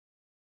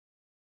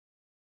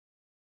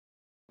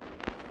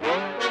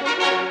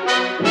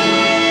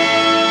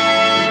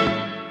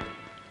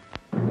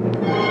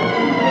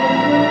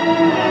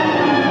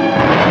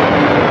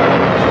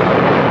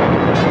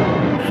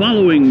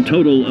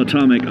Following total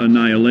atomic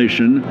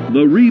annihilation,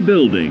 the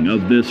rebuilding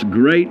of this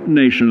great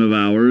nation of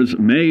ours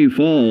may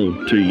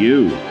fall to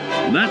you.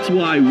 That's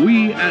why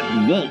we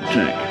at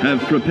Vault-Tec have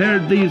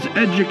prepared these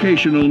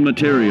educational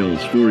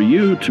materials for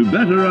you to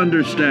better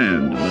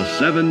understand the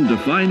 7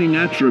 defining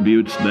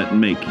attributes that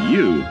make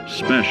you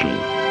special.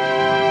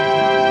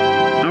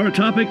 Our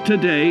topic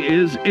today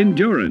is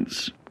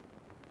endurance.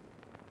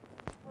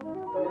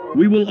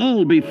 We will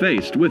all be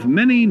faced with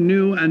many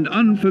new and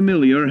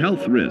unfamiliar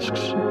health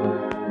risks,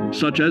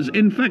 such as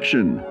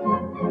infection,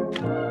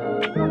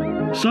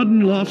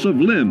 sudden loss of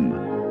limb,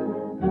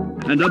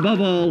 and above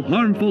all,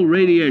 harmful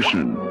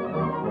radiation.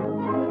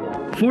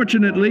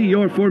 Fortunately,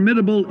 your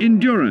formidable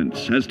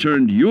endurance has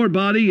turned your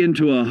body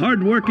into a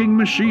hard-working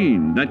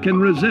machine that can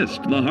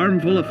resist the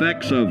harmful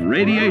effects of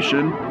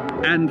radiation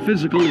and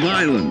physical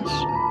violence.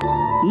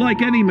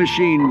 Like any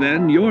machine,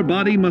 then, your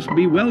body must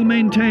be well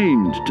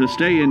maintained to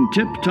stay in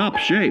tip-top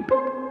shape.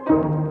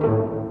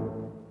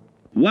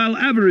 While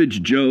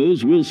average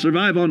Joes will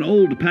survive on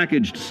old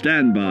packaged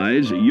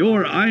standbys,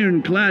 your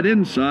ironclad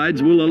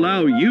insides will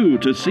allow you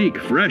to seek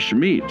fresh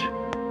meat.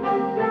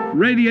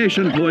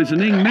 Radiation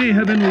poisoning may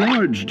have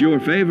enlarged your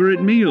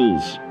favorite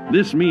meals.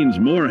 This means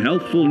more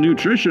healthful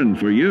nutrition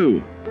for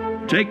you.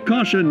 Take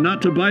caution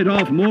not to bite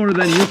off more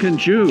than you can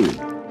chew.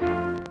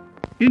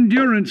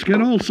 Endurance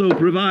can also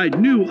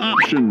provide new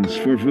options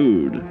for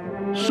food,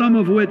 some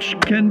of which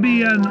can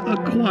be an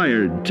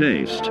acquired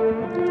taste.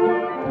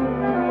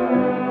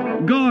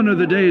 Gone are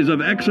the days of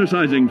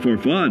exercising for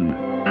fun.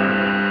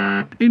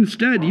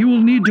 Instead, you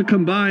will need to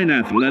combine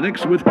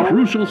athletics with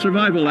crucial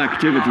survival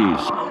activities.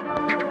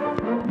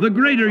 The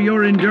greater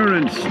your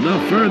endurance,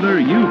 the further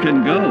you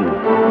can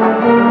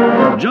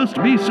go.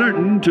 Just be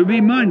certain to be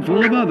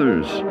mindful of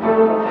others.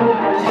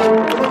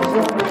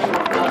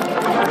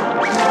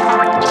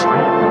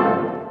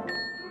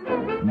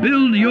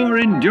 Build your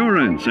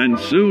endurance, and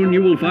soon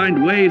you will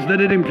find ways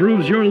that it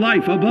improves your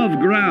life above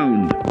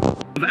ground.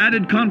 Have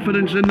added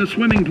confidence in the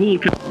swimming pool,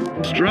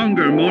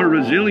 stronger, more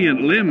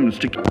resilient limbs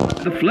to keep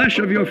the flesh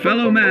of your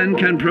fellow man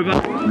can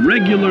provide.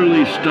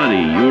 Regularly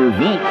study your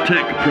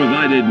Vault-Tec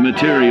provided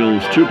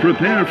materials to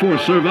prepare for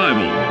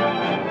survival.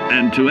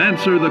 And to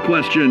answer the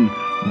question,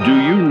 do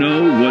you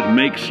know what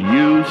makes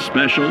you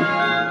special?